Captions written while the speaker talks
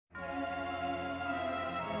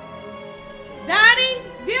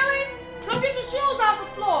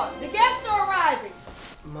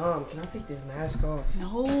Mom, can I take this mask off?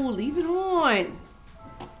 No, leave it on.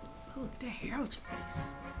 Look, the hair out your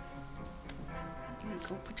face. There you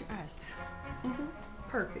go, put your eyes down.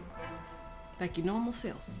 Perfect. Like your normal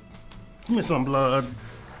self. Give me some blood.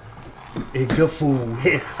 It's good food.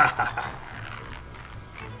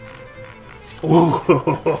 Ooh.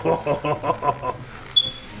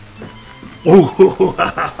 Ooh.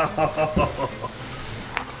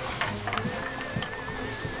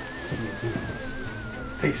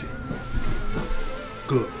 Taste it.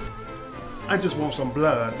 Good. I just want some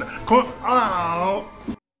blood. Come out.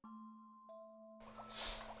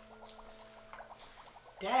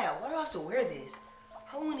 Dad, why do I have to wear this?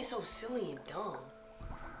 Halloween is so silly and dumb.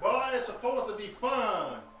 Boy, it's supposed to be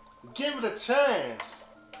fun. Give it a chance.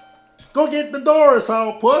 Go get the door,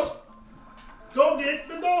 sourpuss. Go get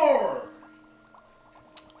the door.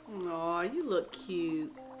 Aw, you look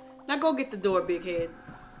cute. Now go get the door, big head.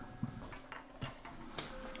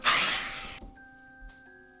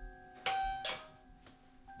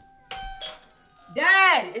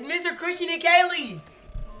 Dad, it's Mr. Christian and Kaylee.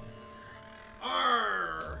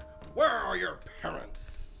 Arr! Where are your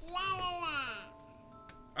parents? La la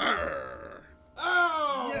la. Arr!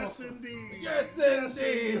 Oh! Yes, indeed. Yes,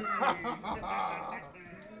 indeed.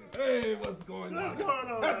 Hey, what's going on? What's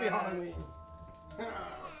going on? Happy Halloween.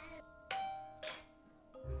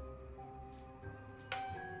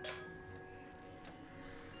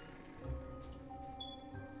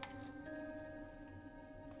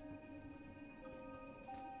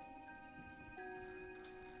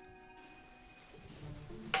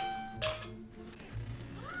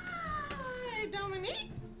 Hi,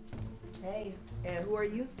 Dominique. Hey, and who are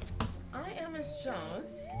you? I am Miss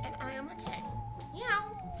Jones, and I am a cat.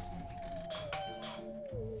 Meow.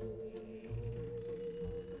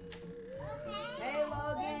 Hey,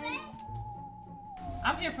 Logan.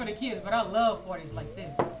 I'm here for the kids, but I love parties like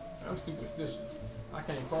this. I'm superstitious. I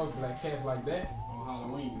can't cross black cats like that on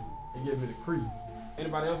Halloween. It gives me the creep.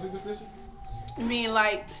 Anybody else superstitious? You mean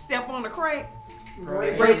like step on the crack?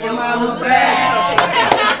 Break your mama's back.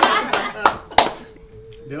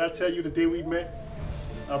 Did I tell you the day we met?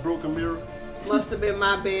 I broke a mirror. Must have been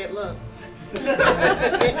my bad luck.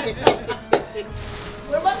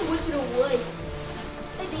 What about the Witch in the Woods?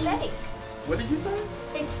 It's fake. What did you say?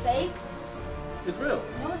 It's fake. It's real.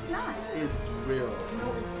 No, it's not. It's real.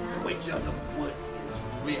 No, it's not. Witch of the Woods is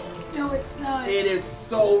real. No, it's not. It is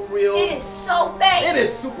so real. It is so fake. It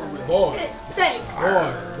is super real. Boy, It is fake.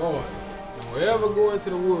 boy. Don't ever go into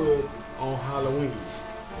the woods on Halloween.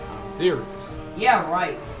 I'm serious. Yeah,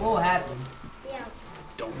 right. What will happen? Yeah.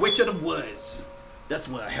 The Witch of the Woods. That's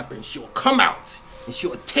what happens. She'll come out and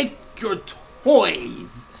she'll take your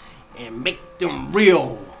toys and make them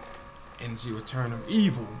real. And she will turn them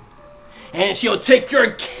evil. And she'll take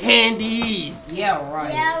your candies. Yeah,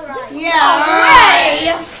 right. Yeah, right. Yeah,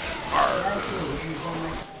 right.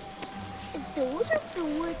 Is the Witch of the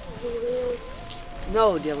Woods real?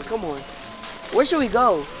 No, Dylan, come on. Where should we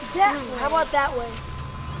go? That way. How about that way?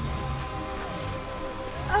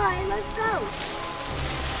 Alright, let's go.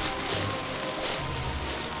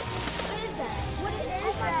 What is that? What is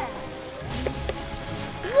that?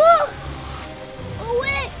 Look! Oh,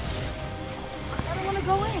 wait! I don't want to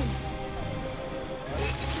go in.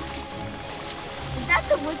 Is that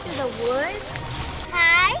the Witch of the Woods?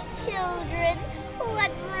 Hi, children.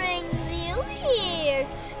 What brings you here?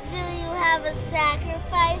 Do you have a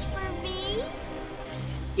sacrifice for me?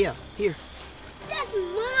 Yeah, here. That's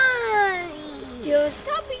mine! Dylan,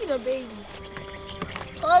 stop being a baby.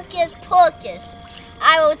 Hocus pocus.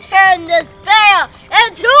 I will turn this bear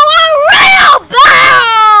into a real bear!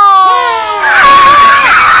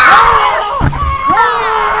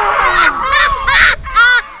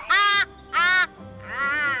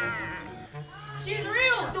 She's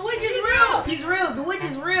real. The witch is real. She's real. The witch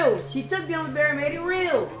is real. She took Dylan's bear and made it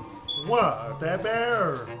real. What? That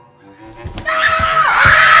bear? Ah!